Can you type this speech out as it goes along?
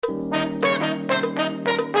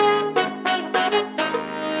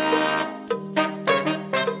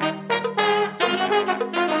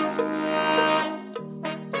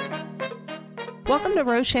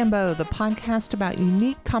Rochambeau, the podcast about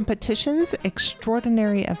unique competitions,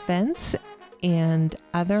 extraordinary events, and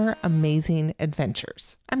other amazing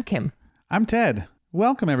adventures. I'm Kim. I'm Ted.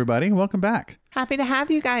 Welcome, everybody. Welcome back. Happy to have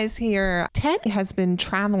you guys here. Ted has been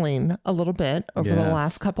traveling a little bit over the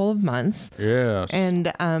last couple of months. Yes.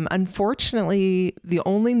 And unfortunately, the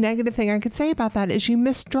only negative thing I could say about that is you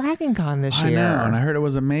missed Dragon Con this year. I know, and I heard it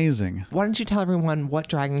was amazing. Why don't you tell everyone what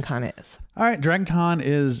Dragon Con is? All right, Dragon Con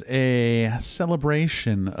is a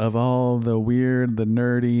celebration of all the weird, the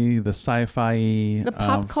nerdy, the sci-fi, the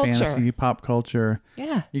pop culture. Fantasy, pop culture.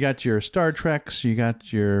 Yeah. You got your Star Treks, you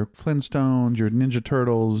got your Flintstones, your Ninja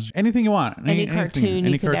Turtles, anything you want. Any cartoon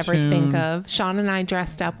you could ever think of. Sean and I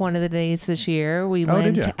dressed up one of the days this year. We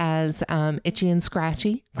went as Itchy and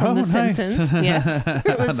Scratchy from The Simpsons. Yes.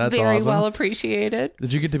 It was very awesome. Well appreciated.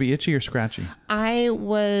 Did you get to be Itchy or Scratchy? I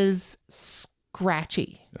was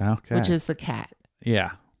Scratchy, which is the cat.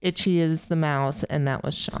 Yeah. Itchy is the mouse, and that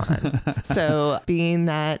was Sean. So being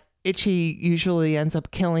that Itchy usually ends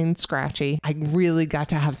up killing Scratchy, I really got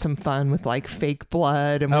to have some fun with like fake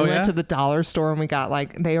blood. And we went to the dollar store and we got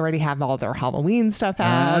they already have all their Halloween stuff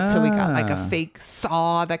out. So we got like a fake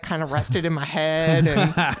saw that kind of rested in my head.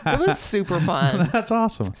 And it was super fun. That's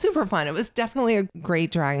awesome. Super fun. It was definitely a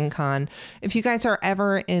great Dragon Con. If you guys are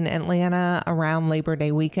ever in Atlanta around Labor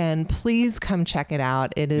Day weekend, please come check it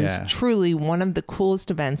out. It is truly one of the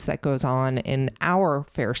coolest events that goes on in our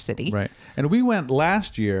fair city. Right. And we went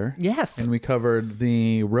last year. Yes. And we covered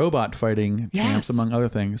the robot fighting champs, among other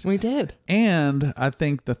things. We did. And I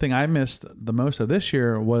think the thing I missed the most of this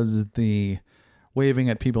year was the waving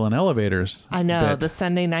at people in elevators. I know, the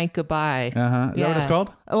Sunday night goodbye. Is that what it's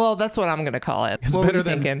called? Well, that's what I'm going to call it. It's better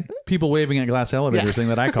than people waving at glass elevators thing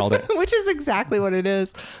that I called it. Which is exactly what it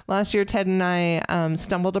is. Last year, Ted and I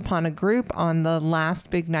stumbled upon a group on the last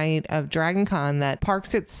big night of Dragon Con that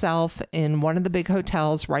parks itself in one of the big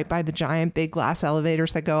hotels right by the giant big glass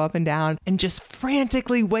elevators that go up and down and just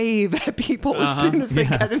frantically wave at people as soon as they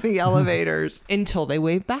get in the elevators until they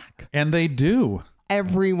wave back. And they do.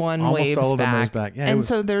 Everyone almost waves all of back. them waves back. Yeah, and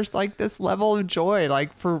so there's like this level of joy,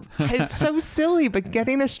 it's so silly, but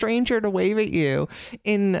getting a stranger to wave at you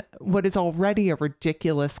in what is already a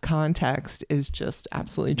ridiculous context is just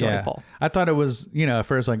absolutely joyful. I thought it was, at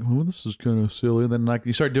first this is kind of silly. Then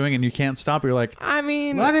you start doing it and you can't stop. You're like, I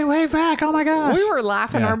mean, why they wave back? Oh my gosh. We were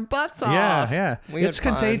laughing our butts off. Yeah. It's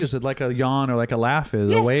contagious. It's like a yawn or like a laugh is.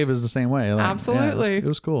 A wave is the same way. Absolutely. It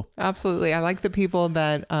was cool. Absolutely. I like the people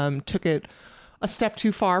that took it a step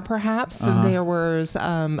too far, perhaps. And there was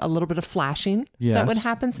a little bit of flashing that would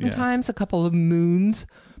happen sometimes, a couple of moons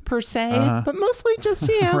per se, but mostly just,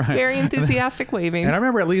 very enthusiastic waving. And I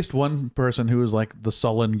remember at least one person who was like the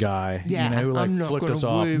sullen guy, who flicked us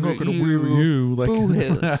off. I'm not going to wave at you.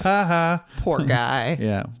 Boo-hoos. Poor guy.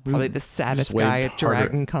 Yeah. Probably the saddest guy at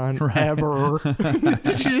Dragon Con ever.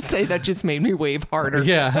 Did you just say that just made me wave harder?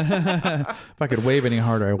 Yeah. If I could wave any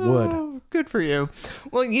harder, I would. Oh, good for you.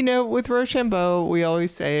 Well, with Rochambeau, we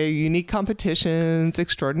always say unique competitions,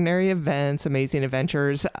 extraordinary events, amazing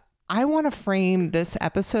adventures. I want to frame this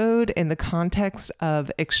episode in the context of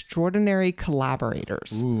extraordinary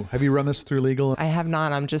collaborators. Ooh, have you run this through legal? I have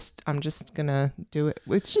not. I'm just gonna do it.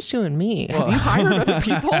 It's just you and me. Have you hired other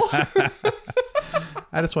people?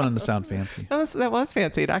 I just wanted to sound fancy. That was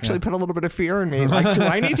fancy. It actually put a little bit of fear in me. Like, do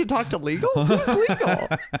I need to talk to legal? Who's legal?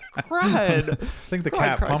 Crud. I think the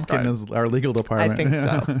Cat Pumpkin is our legal department.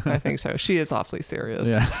 I think so. She is awfully serious.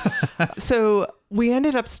 Yeah. So we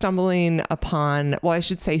ended up stumbling upon, I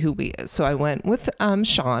should say who we is. So I went with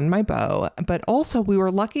Sean, my beau, but also we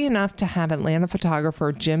were lucky enough to have Atlanta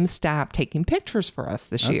photographer Jim Stapp taking pictures for us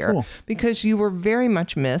this year. Cool. Because you were very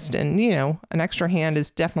much missed, and an extra hand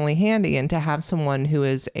is definitely handy, and to have someone who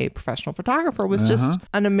is a professional photographer was just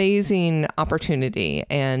an amazing opportunity.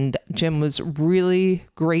 And Jim was really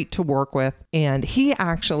great to work with, and he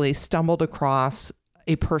actually stumbled across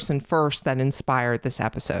a person first that inspired this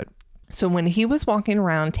episode. So when he was walking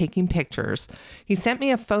around taking pictures, he sent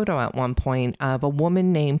me a photo at one point of a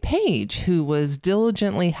woman named Paige who was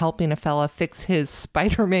diligently helping a fella fix his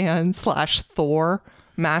Spider-Man/Thor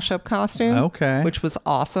mashup costume. Okay. Which was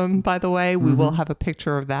awesome, by the way. We will have a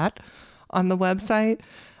picture of that on the website.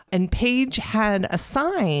 And Paige had a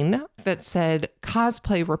sign that said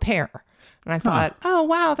cosplay repair. And I thought, oh,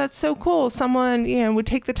 wow, that's so cool. Someone, would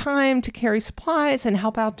take the time to carry supplies and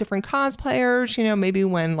help out different cosplayers, maybe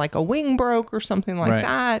when like a wing broke or something like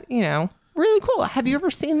that, really cool. Have you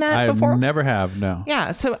ever seen that I before? never have, no.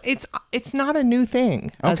 Yeah, so it's not a new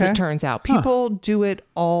thing, as it turns out. People do it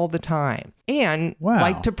all the time. And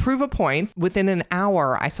like to prove a point, within an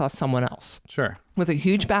hour, I saw someone else. Sure. With a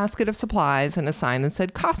huge basket of supplies and a sign that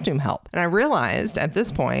said costume help. And I realized at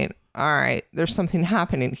this point, all right, there's something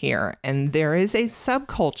happening here. And there is a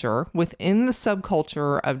subculture within the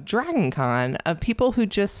subculture of Dragon Con of people who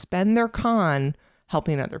just spend their con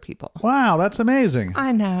helping other people. Wow, that's amazing.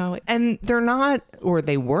 I know. And they're not, or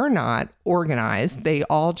they were not organized. They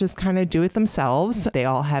all just kind of do it themselves. They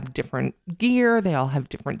all have different gear. They all have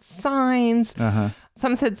different signs.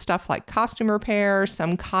 Some said stuff like costume repair,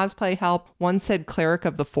 some cosplay help. One said cleric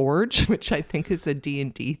of the forge, which I think is a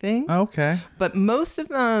D&D thing. Okay. But most of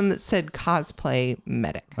them said cosplay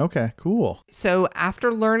medic. Okay, cool. So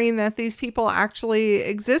after learning that these people actually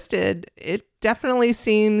existed, it definitely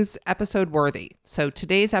seems episode worthy. So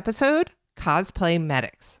today's episode, cosplay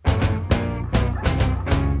medics.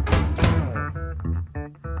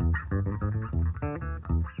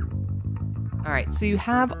 All right, so you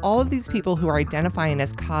have all of these people who are identifying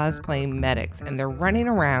as cosplay medics, and they're running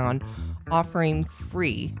around offering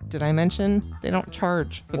free. Did I mention they don't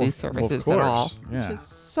charge for these services at all? Yeah. Which is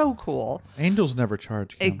so cool. Angels never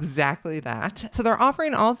charge. Kim. Exactly that. So they're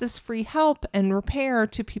offering all this free help and repair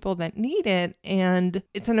to people that need it. And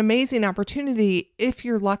it's an amazing opportunity if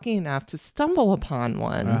you're lucky enough to stumble upon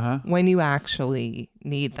one when you actually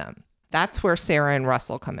need them. That's where Sarah and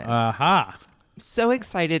Russell come in. So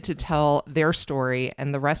excited to tell their story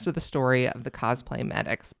and the rest of the story of the cosplay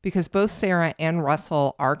medics, because both Sarah and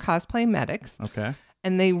Russell are cosplay medics. Okay.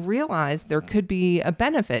 And they realized there could be a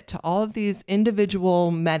benefit to all of these individual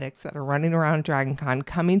medics that are running around Dragon Con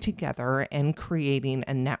coming together and creating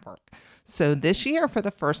a network. So this year, for the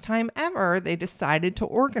first time ever, they decided to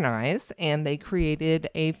organize, and they created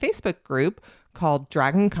a Facebook group called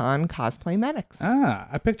Dragon Con Cosplay Medics.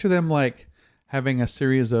 I picture them like having a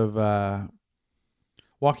series of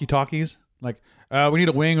walkie-talkies, like we need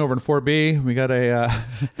a wing over in 4B. We got a.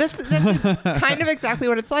 That's kind of exactly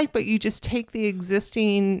what it's like, but you just take the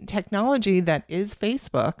existing technology that is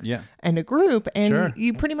Facebook, and a group, and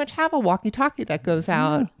you pretty much have a walkie-talkie that goes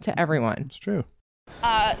out to everyone. It's true.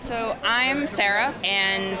 So I'm Sarah,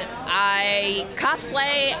 and I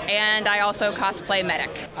cosplay, and I also cosplay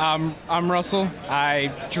medic. I'm Russell. I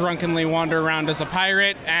drunkenly wander around as a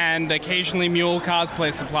pirate and occasionally mule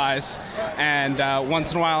cosplay supplies, and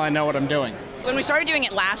once in a while I know what I'm doing. When we started doing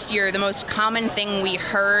it last year, the most common thing we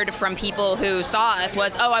heard from people who saw us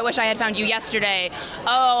was, oh, I wish I had found you yesterday.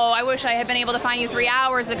 Oh, I wish I had been able to find you 3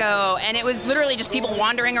 hours ago. And it was literally just people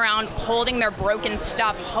wandering around holding their broken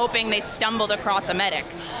stuff, hoping they stumbled across a medic,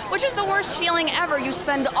 which is the worst feeling ever. You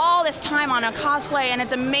spend all this time on a cosplay and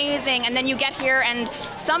it's amazing. And then you get here and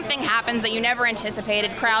something happens that you never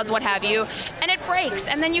anticipated, crowds, what have you, and it breaks.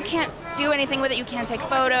 And then you can't do anything with it. You can't take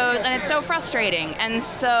photos, and it's so frustrating. And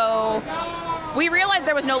so we realized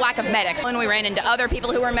there was no lack of medics. When we ran into other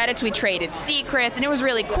people who were medics, we traded secrets, and it was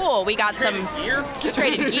really cool. We got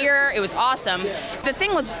traded gear. It was awesome. The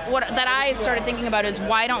thing was, that I started thinking about is,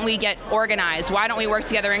 why don't we get organized? Why don't we work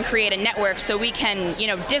together and create a network so we can,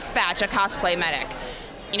 dispatch a cosplay medic?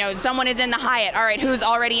 Someone is in the Hyatt. All right, who's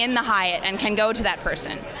already in the Hyatt and can go to that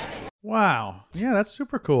person? Wow. Yeah, that's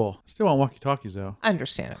super cool. Still on walkie-talkies, though.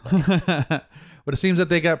 Understandably. But it seems that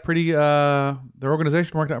they got their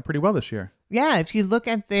organization worked out pretty well this year. Yeah, if you look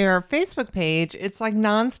at their Facebook page, it's like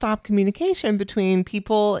nonstop communication between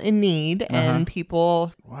people in need and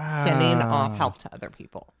people sending off help to other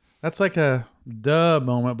people. That's like a duh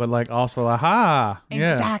moment, but like also aha.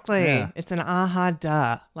 Exactly. Yeah. It's an aha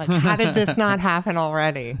duh. Like, how did this not happen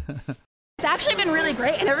already? It's actually been really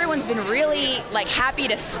great, and everyone's been really happy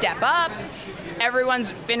to step up.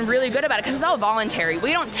 Everyone's been really good about it because it's all voluntary.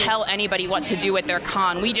 We don't tell anybody what to do with their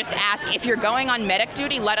con. We just ask, if you're going on medic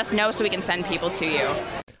duty, let us know so we can send people to you.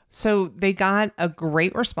 So they got a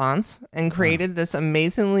great response and created this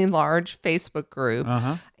amazingly large Facebook group.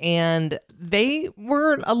 And they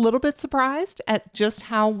were a little bit surprised at just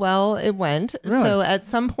how well it went. Really? So at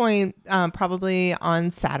some point, probably on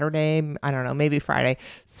Saturday, I don't know, maybe Friday,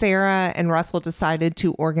 Sarah and Russell decided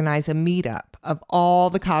to organize a meetup of all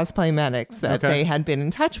the cosplay medics that they had been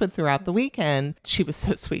in touch with throughout the weekend. She was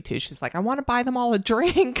so sweet too. She was like, I want to buy them all a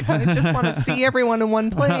drink. I just want to see everyone in one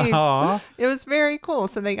place. It was very cool.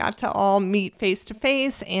 So they got to all meet face to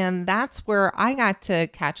face, and that's where I got to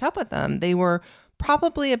catch up with them. They were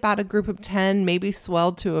probably about a group of 10, maybe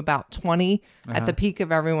swelled to about 20 at the peak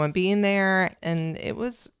of everyone being there. And it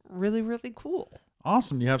was really, really cool.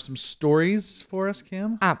 Awesome. You have some stories for us,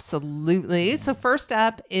 Kim? Absolutely. So first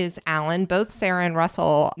up is Alan. Both Sarah and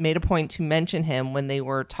Russell made a point to mention him when they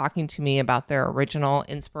were talking to me about their original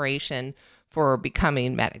inspiration for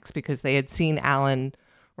becoming medics, because they had seen Alan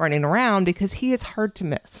running around, because he is hard to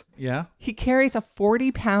miss. Yeah. He carries a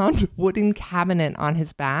 40-pound wooden cabinet on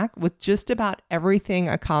his back with just about everything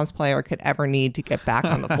a cosplayer could ever need to get back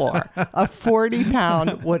on the floor. A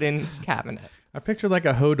 40-pound wooden cabinet. I pictured like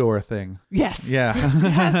a Hodor thing. Yes. Yeah.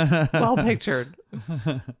 Yes. Well pictured.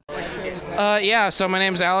 So my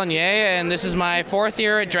name's Alan Ye, and this is my 4th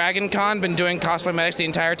year at Dragon Con. Been doing cosplay medics the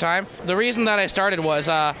entire time. The reason that I started was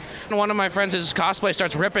one of my friends' his cosplay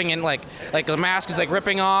starts ripping, and like the mask is like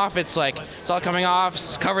ripping off. It's all coming off.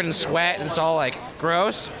 It's covered in sweat, and it's all like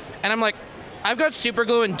gross. And I'm like, I've got super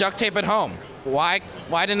glue and duct tape at home. Why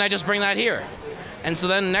didn't I just bring that here? And so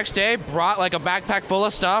then the next day, brought like a backpack full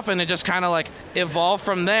of stuff, and it just kind of like evolved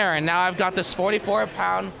from there. And now I've got this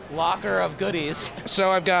 44-pound locker of goodies.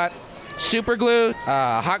 So I've got super glue,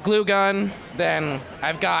 hot glue gun, then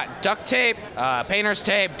I've got duct tape, painter's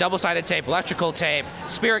tape, double-sided tape, electrical tape,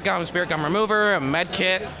 spirit gum remover, a med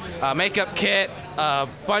kit, makeup kit, a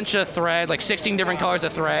bunch of thread, like 16 different colors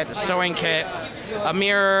of thread, a sewing kit, a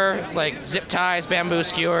mirror, like zip ties, bamboo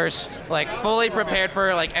skewers, like fully prepared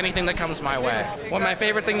for like anything that comes my way. What my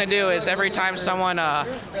favorite thing to do is every time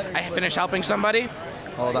I finish helping somebody,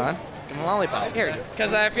 hold on, give them a lollipop, here.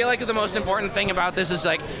 Because I feel like the most important thing about this is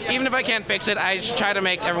like, even if I can't fix it, I just try to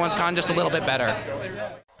make everyone's con just a little bit better.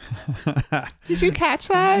 Did you catch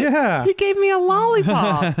that? Yeah. He gave me a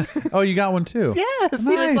lollipop. Oh, you got one too? Yes. He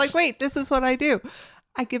was Nice. like, wait, this is what I do.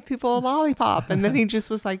 I give people a lollipop. And then he just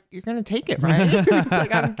was like, you're going to take it, right? He's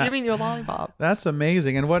like, I'm giving you a lollipop. That's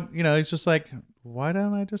amazing. And what, it's just like, why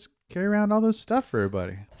don't I just carry around all this stuff for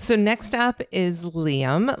everybody? So next up is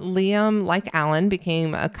Liam. Liam, like Alan,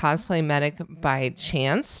 became a cosplay medic by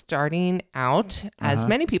chance, starting out, as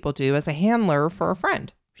many people do, as a handler for a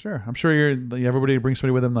friend. Sure. I'm sure everybody brings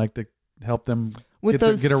somebody with them like to help them With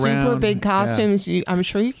those get around. super big costumes, I'm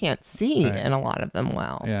sure you can't see Right. in a lot of them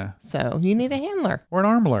well. Yeah. So you need a handler. Or an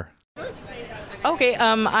armler. Okay,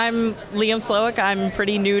 I'm Liam Slowick. I'm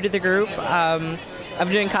pretty new to the group. I've been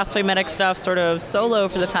doing cosplay medic stuff sort of solo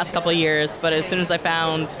for the past couple of years, but as soon as I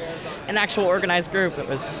found an actual organized group, it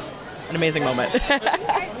was an amazing moment.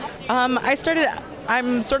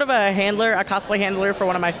 I'm sort of a handler, a cosplay handler for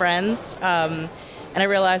one of my friends. And I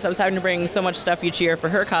realized I was having to bring so much stuff each year for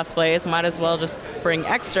her cosplays, might as well just bring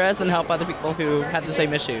extras and help other people who have the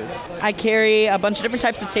same issues. I carry a bunch of different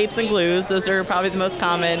types of tapes and glues. Those are probably the most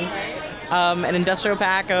common. An industrial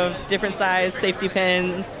pack of different size safety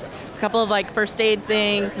pins, a couple of like first aid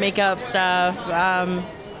things, makeup stuff,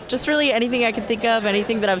 just really anything I can think of,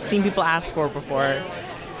 anything that I've seen people ask for before.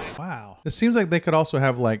 Wow. It seems like they could also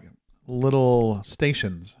have like little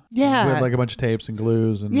stations. Yeah. With like a bunch of tapes and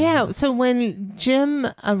glues. And Yeah. So when Jim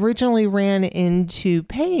originally ran into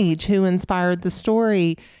Paige, who inspired the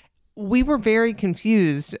story, we were very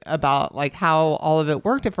confused about like how all of it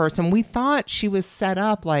worked at first. And we thought she was set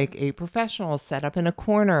up like a professional, set up in a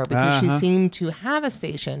corner, because she seemed to have a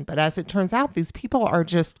station. But as it turns out, these people are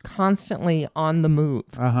just constantly on the move.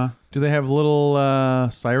 Do they have little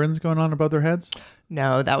sirens going on above their heads?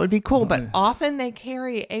 No, that would be cool. But often they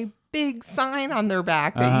carry a big sign on their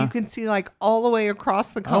back that you can see like all the way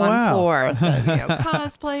across the con floor. That,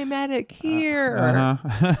 cosplay medic here.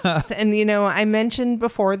 And, I mentioned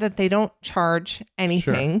before that they don't charge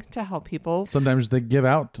anything to help people. Sometimes they give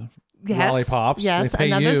out lollipops. Yes. They pay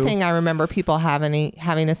Another you. thing I remember people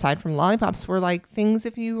having aside from lollipops were like things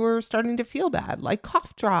if you were starting to feel bad, like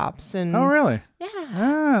cough drops. And Oh, really? yeah.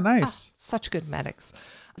 Ah, nice. Such good medics.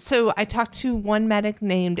 So I talked to one medic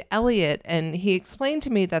named Elliot, and he explained to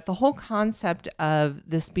me that the whole concept of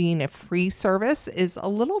this being a free service is a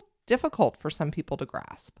little difficult for some people to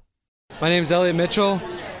grasp. My name's Elliot Mitchell.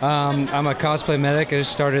 I'm a cosplay medic. I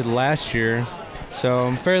just started last year, so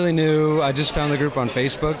I'm fairly new. I just found the group on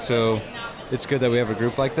Facebook, so it's good that we have a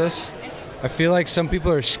group like this. I feel like some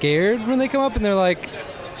people are scared when they come up and they're like,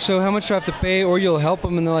 so how much do I have to pay? Or you'll help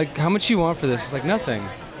them and they're like, how much do you want for this? It's like, nothing.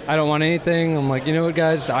 I don't want anything. I'm like, you know what,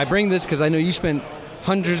 guys? I bring this because I know you spent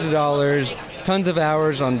hundreds of dollars, tons of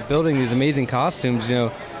hours on building these amazing costumes.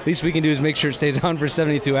 Least we can do is make sure it stays on for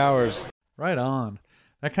 72 hours. Right on.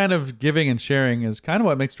 That kind of giving and sharing is kind of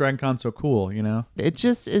what makes Dragon Con so cool, It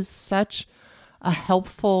just is such a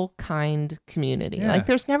helpful, kind community. Yeah. Like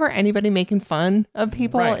there's never anybody making fun of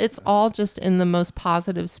people. Right. It's all just in the most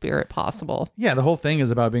positive spirit possible. Yeah, the whole thing is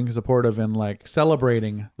about being supportive and like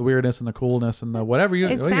celebrating the weirdness and the coolness and the whatever you're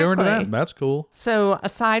into Exactly. that. That's cool. So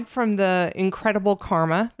aside from the incredible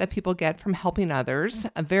karma that people get from helping others,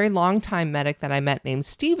 a very long-time medic that I met named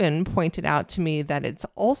Steven pointed out to me that it's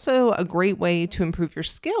also a great way to improve your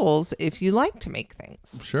skills if you like to make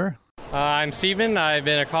things. Sure. I'm Steven. I've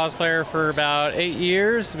been a cosplayer for about 8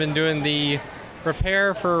 years. Been doing the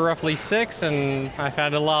repair for roughly 6, and I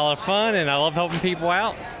found it a lot of fun, and I love helping people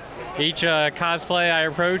out. Each cosplay I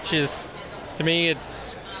approach is, to me,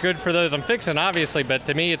 it's good for those I'm fixing, obviously, but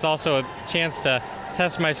to me, it's also a chance to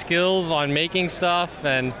test my skills on making stuff,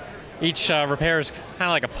 and each repair is kind of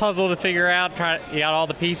like a puzzle to figure out. You got all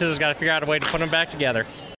the pieces, got to figure out a way to put them back together.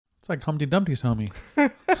 It's like Humpty Dumpty's homie.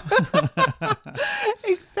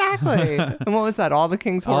 Exactly. And what was that? All the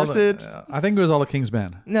King's Horses? I think it was All the King's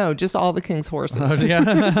Men. No, just all the King's Horses.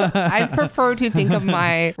 Yeah. I prefer to think of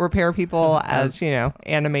my repair people as,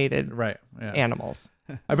 animated Right. Yeah. animals.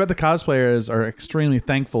 I bet the cosplayers are extremely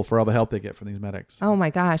thankful for all the help they get from these medics. Oh my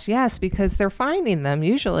gosh, yes, because they're finding them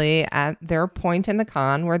usually at their point in the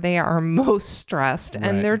con where they are most stressed Right.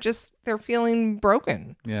 and they're feeling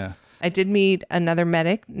broken. Yeah. I did meet another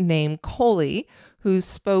medic named Coley who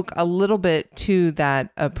spoke a little bit to that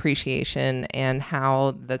appreciation and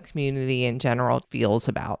how the community in general feels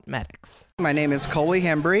about medics. My name is Coley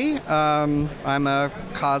Hembry. I'm a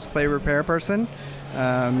cosplay repair person.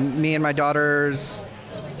 Me and my daughters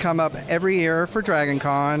come up every year for Dragon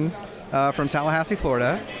Con from Tallahassee,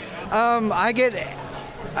 Florida. I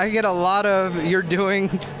get a lot of "you're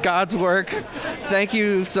doing God's work. Thank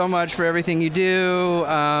you so much for everything you do."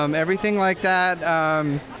 Everything like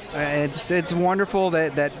that. It's wonderful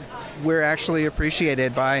that we're actually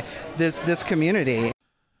appreciated by this community.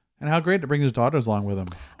 And how great to bring his daughters along with him.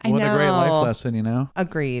 I What a great know. life lesson,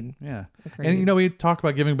 Agreed. Yeah. Agreed. And we talk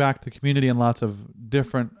about giving back to the community in lots of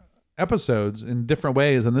different episodes in different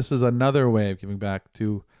ways, and this is another way of giving back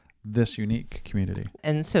to this unique community.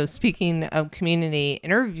 And so speaking of community,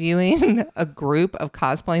 interviewing a group of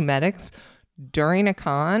cosplay medics during a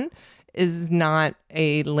con is not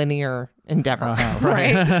a linear endeavor,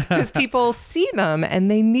 right? Because people see them and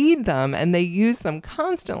they need them and they use them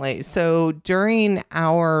constantly. So during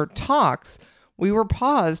our talks, we were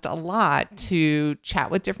paused a lot to chat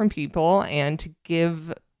with different people and to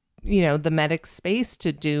give, the medic space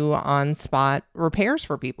to do on-spot repairs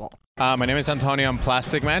for people. My name is Antonio. I'm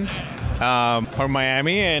Plastic Man from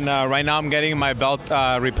Miami, and right now I'm getting my belt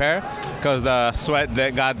repair because the sweat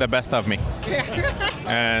that got the best of me.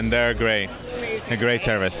 And they're great. A great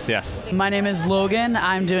service, yes. My name is Logan.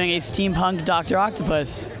 I'm doing a steampunk Dr.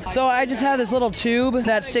 Octopus. So I just have this little tube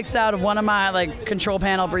that sticks out of one of my control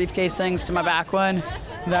panel briefcase things to my back one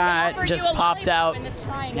that just popped out,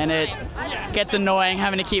 and it gets annoying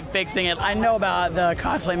having to keep fixing it. I know about the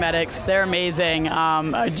cosplay medics. They're amazing,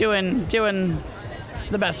 doing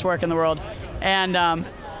the best work in the world. And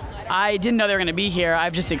I didn't know they were going to be here.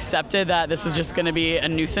 I've just accepted that this was just going to be a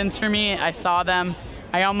nuisance for me. I saw them.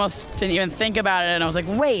 I almost didn't even think about it, and I was like,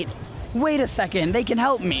 wait a second, they can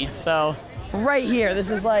help me. So right here, is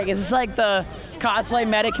this like the cosplay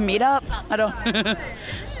medic meetup?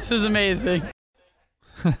 This is amazing.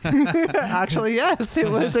 Actually, yes,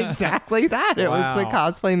 it was exactly that. It was the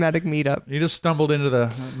cosplay medic meetup. You just stumbled into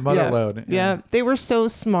the mother load. Yeah, they were so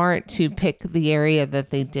smart to pick the area that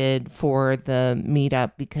they did for the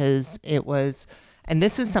meetup because it was, and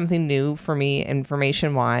this is something new for me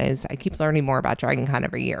information-wise. I keep learning more about Dragon Con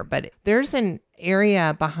every year, but there's an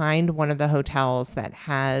area behind one of the hotels that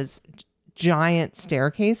has giant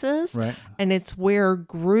staircases, Right. and it's where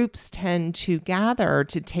groups tend to gather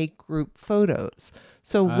to take group photos.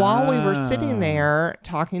 So while we were sitting there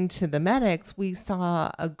talking to the medics, we saw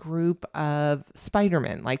a group of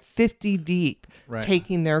Spider-Men, like 50 deep, Right.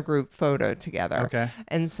 taking their group photo together. Okay.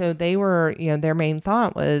 And so they were, their main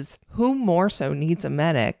thought was, who more so needs a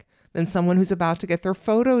medic than someone who's about to get their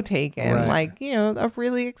photo taken? Right. Like, a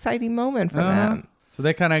really exciting moment for them. So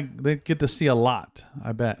they get to see a lot,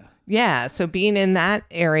 I bet. Yeah, so being in that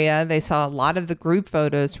area, they saw a lot of the group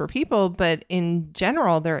photos for people, but in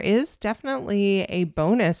general, there is definitely a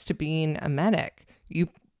bonus to being a medic. You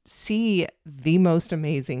see the most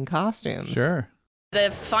amazing costumes. Sure.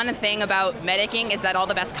 The fun thing about medicing is that all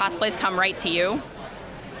the best cosplays come right to you.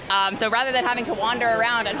 So rather than having to wander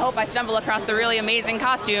around and hope I stumble across the really amazing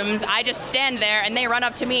costumes, I just stand there and they run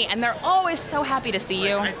up to me and they're always so happy to see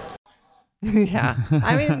you. Yeah.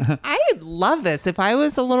 I mean, I love this. If I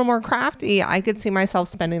was a little more crafty, I could see myself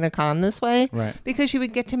spending a con this way. Right. Because you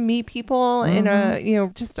would get to meet people in a,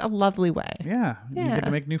 just a lovely way. Yeah. You get Yeah.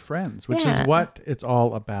 to make new friends, which Yeah. is what it's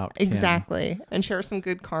all about. Kim. Exactly. And share some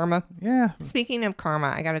good karma. Yeah. Speaking of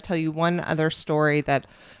karma, I got to tell you one other story that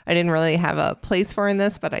I didn't really have a place for in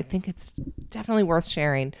this, but I think it's definitely worth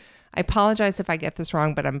sharing. I apologize if I get this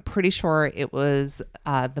wrong, but I'm pretty sure it was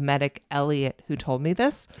the medic Elliot who told me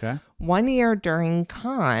this. Okay. One year during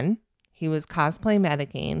con, he was cosplay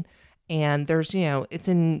medicing, and there's, it's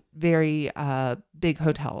in very big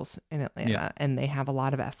hotels in Atlanta, and they have a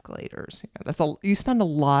lot of escalators. You spend a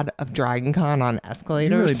lot of Dragon Con on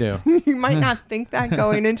escalators. You really do. You might not think that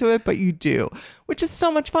going into it, but you do, which is so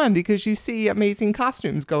much fun because you see amazing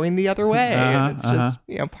costumes going the other way, and it's just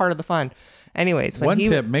part of the fun. Anyways, One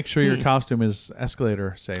tip, make sure your costume is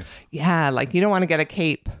escalator safe. Yeah, like you don't want to get a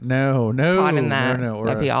cape. No. Caught in that. No.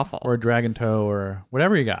 That'd be awful. Or a dragon toe or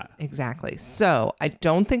whatever you got. Exactly. So I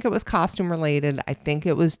don't think it was costume related. I think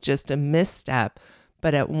it was just a misstep.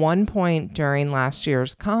 But at one point during last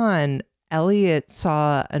year's con, Elliot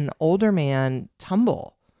saw an older man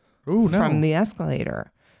tumble from the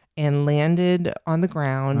escalator and landed on the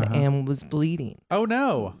ground and was bleeding. Oh,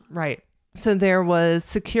 no. Right. So there was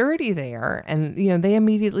security there, and they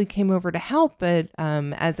immediately came over to help. But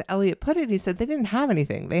as Elliot put it, he said they didn't have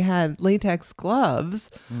anything. They had latex gloves,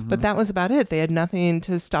 but that was about it. They had nothing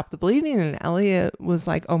to stop the bleeding. And Elliot was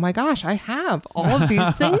like, "Oh my gosh, I have all of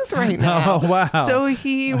these things right now!" Oh, wow! So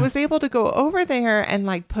he was able to go over there and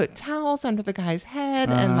put towels under the guy's head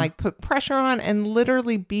and put pressure on and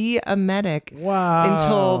literally be a medic. Wow!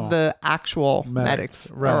 Until the actual medics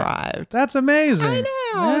arrived. That's amazing. I know.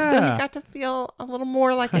 Yeah. So he got to feel a little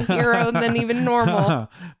more like a hero than even normal.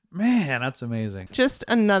 Man, that's amazing. Just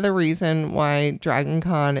another reason why Dragon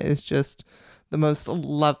Con is just the most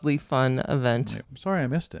lovely, fun event. I'm sorry I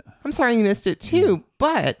missed it. I'm sorry you missed it too,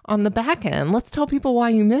 but on the back end, let's tell people why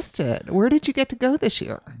you missed it. Where did you get to go this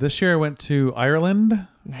year? This year I went to Ireland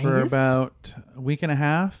for Nice. about a week and a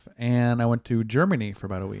half, and I went to Germany for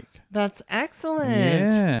about a week. That's excellent.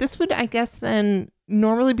 Yeah. This would, I guess, then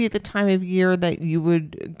normally be the time of year that you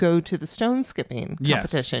would go to the stone skipping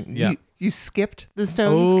competition. Yeah. You skipped the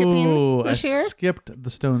stone skipping this I year? skipped the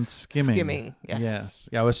stone skimming. Skimming, yes.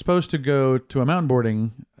 Yeah, I was supposed to go to a mountain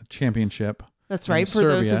boarding championship. That's in right. For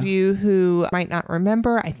those Serbia. of you who might not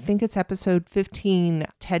remember, I think it's episode 15.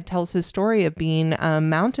 Ted tells his story of being a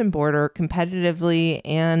mountain boarder competitively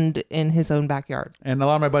and in his own backyard. And a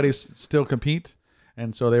lot of my buddies still compete.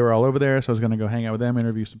 And so they were all over there. So I was going to go hang out with them,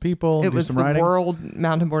 interview some people, It do was some the riding. World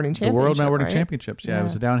Mountain Boarding Championship. The World Mountain Boarding right? Championships. Yeah, it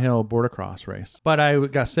was a downhill border cross race. But I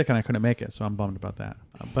got sick and I couldn't make it. So I'm bummed about that.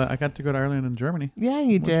 But I got to go to Ireland and Germany. Yeah,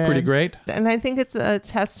 you It was did. pretty great. And I think it's a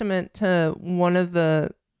testament to one of the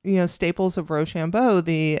staples of Rochambeau,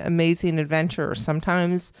 the amazing adventure.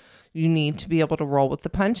 Sometimes you need to be able to roll with the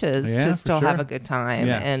punches Yeah, to for still have sure. a good time.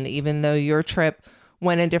 Yeah. And even though your trip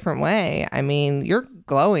went a different way, I mean, you're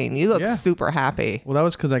glowing. You look Yeah. super happy. Well, that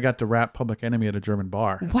was because I got to rap Public Enemy at a German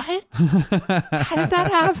bar. What? How did that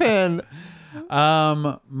happen?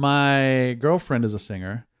 My girlfriend is a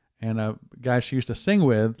singer, and a guy she used to sing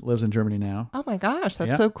with lives in Germany now. Oh my gosh, that's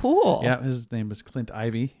Yeah. so cool. Yeah, his name is Clint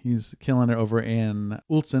Ivy. He's killing it over in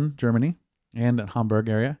Uelzen, Germany, and in Hamburg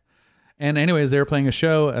area. And anyways, they were playing a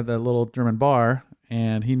show at the little German bar,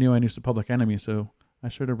 and he knew I knew some Public Enemy, so I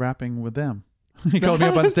started rapping with them. He called me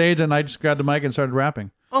up on stage, and I just grabbed the mic and started rapping.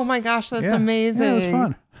 Oh my gosh, that's Yeah. amazing. Yeah, it was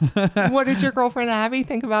fun. What did your girlfriend Abby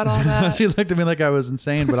think about all that? She looked at me like I was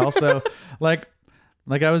insane, but also like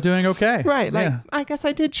I was doing okay. Right, like Yeah. I guess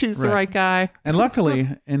I did choose the Right. right guy. And luckily,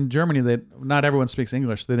 in Germany, not everyone speaks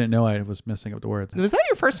English. They didn't know I was messing up the words. Was that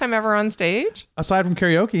your first time ever on stage? Aside from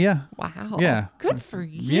karaoke, yeah. Wow. Yeah. Good for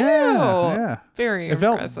you. Yeah. Very It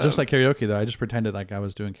felt impressive. just like karaoke, though. I just pretended like I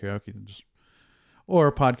was doing karaoke or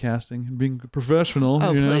podcasting and being professional.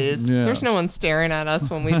 Oh, you know? please. Yeah. There's no one staring at us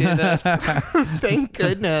when we do this. Thank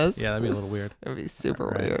goodness. Yeah, that'd be a little weird. It would be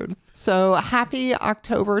super weird. So happy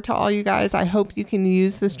October to all you guys. I hope you can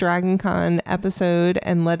use this Dragon Con episode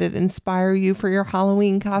and let it inspire you for your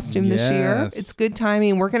Halloween costume this year. Yes. It's good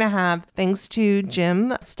timing. We're going to have, thanks to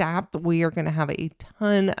Jim Stapp, we are going to have a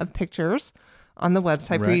ton of pictures on the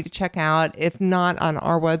website for you Right. to check out. If not on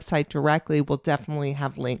our website directly, we'll definitely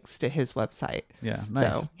have links to his website. Yeah, nice.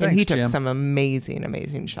 So, and Thanks, he took Jim. some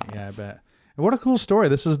amazing shots. Yeah, I bet. What a cool story.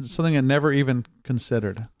 This is something I never even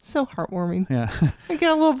considered. So heartwarming. Yeah. I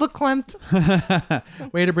get a little verklempt.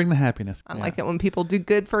 Way to bring the happiness. I like it when people do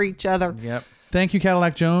good for each other. Yep. Thank you,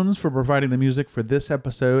 Cadillac Jones, for providing the music for this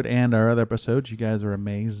episode and our other episodes. You guys are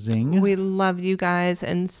amazing. We love you guys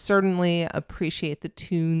and certainly appreciate the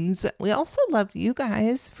tunes. We also love you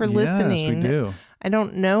guys for listening. Yes, we do. I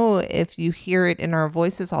don't know if you hear it in our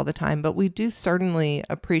voices all the time, but we do certainly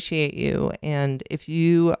appreciate you. And if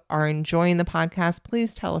you are enjoying the podcast,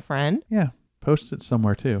 please tell a friend. Yeah. Post it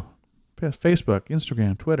somewhere too. Facebook,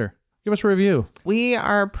 Instagram, Twitter. Give us a review. We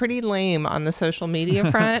are pretty lame on the social media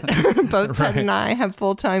front. Both Ted and I have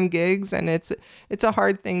full-time gigs, and it's a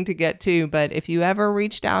hard thing to get to. But if you ever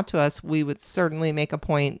reached out to us, we would certainly make a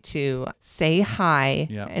point to say hi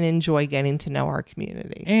and enjoy getting to know our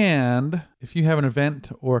community. And if you have an event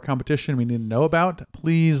or a competition we need to know about,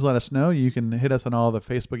 please let us know. You can hit us on all the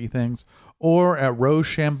Facebooky things or at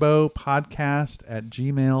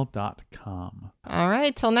rosechambeaupodcast@gmail.com. All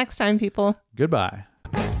right. Till next time, people. Goodbye.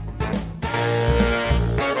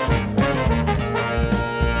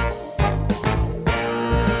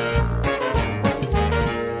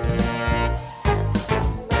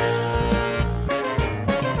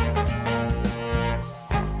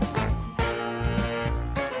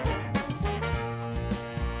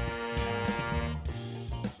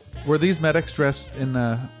 Were these medics dressed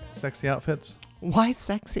in sexy outfits? Why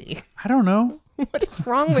sexy? I don't know. What is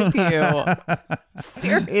wrong with you?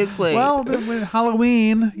 Seriously. Well, with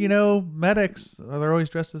Halloween, medics, they're always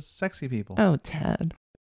dressed as sexy people. Oh, Ted.